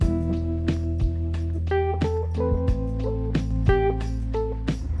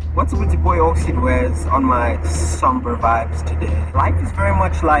What's up with your boy Oxywears on my somber vibes today? Life is very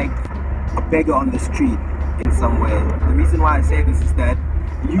much like a beggar on the street in some way. The reason why I say this is that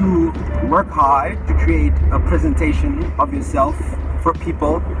you work hard to create a presentation of yourself for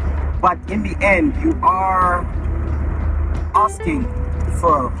people, but in the end you are asking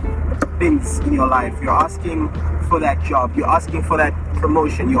for things in your life. You're asking for that job, you're asking for that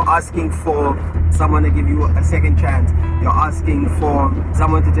promotion, you're asking for someone to give you a second chance, you're asking for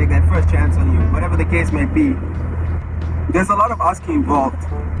someone to take that first chance on you, whatever the case may be. There's a lot of asking involved.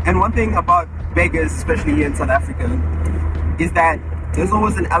 And one thing about beggars, especially here in South Africa, is that there's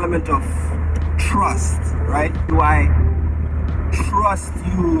always an element of trust, right? Do I trust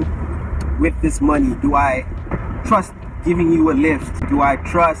you with this money? Do I trust giving you a lift? Do I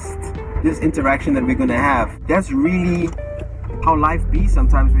trust this interaction that we're gonna have? That's really how life be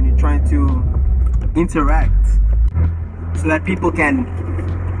sometimes when you're trying to interact, so that people can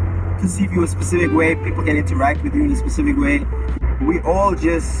perceive you a specific way, people can interact with you in a specific way. We all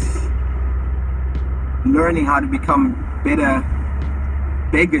just learning how to become better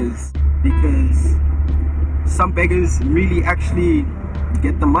beggars, because some beggars really actually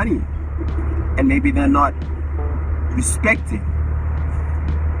get the money and maybe they're not respected.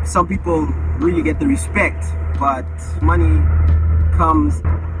 Some people really get the respect, but money comes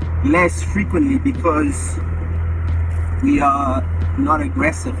less frequently because we are not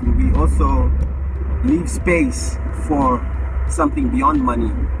aggressive, and we also leave space for something beyond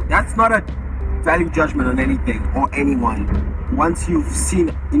money. That's not a value judgment on anything or anyone. Once you've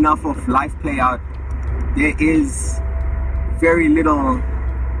seen enough of life play out, there is very little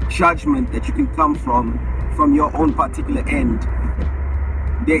judgment that you can come from your own particular end.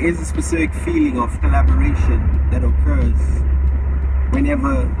 There is a specific feeling of collaboration that occurs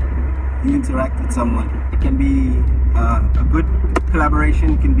whenever you interact with someone. It can be a good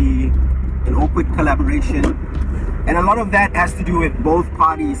collaboration, it can be an awkward collaboration, and a lot of that has to do with both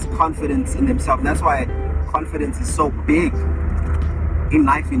parties' confidence in themselves. That's why confidence is so big in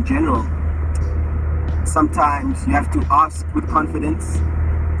life in general. Sometimes you have to ask with confidence.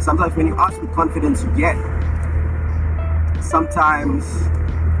 Sometimes when you ask with confidence, you get. Sometimes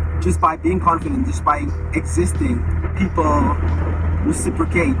just by being confident, just by existing, people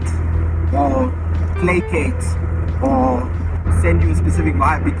reciprocate or placate or send you a specific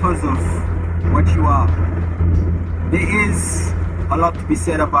vibe because of what you are. There is a lot to be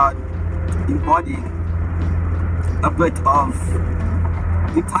said about embodying a bit of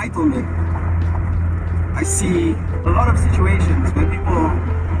entitlement. I see a lot of situations where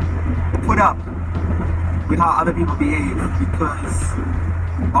people put up with how other people behave because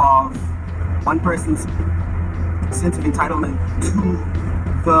of one person's sense of entitlement to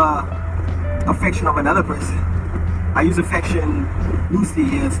the affection of another person. I use affection loosely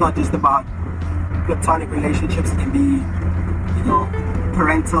here. It's not just about platonic relationships. It can be, you know,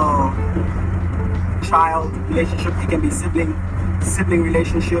 parental child relationship. It can be sibling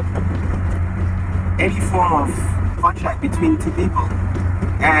relationship. Any form of contract between two people,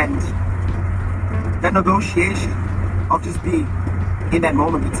 and the negotiation of just being in that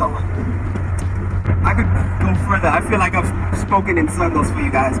moment with someone. I could go further. I feel like I've spoken in circles for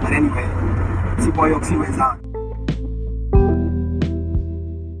you guys, but anyway, it's your boy Oxywears out.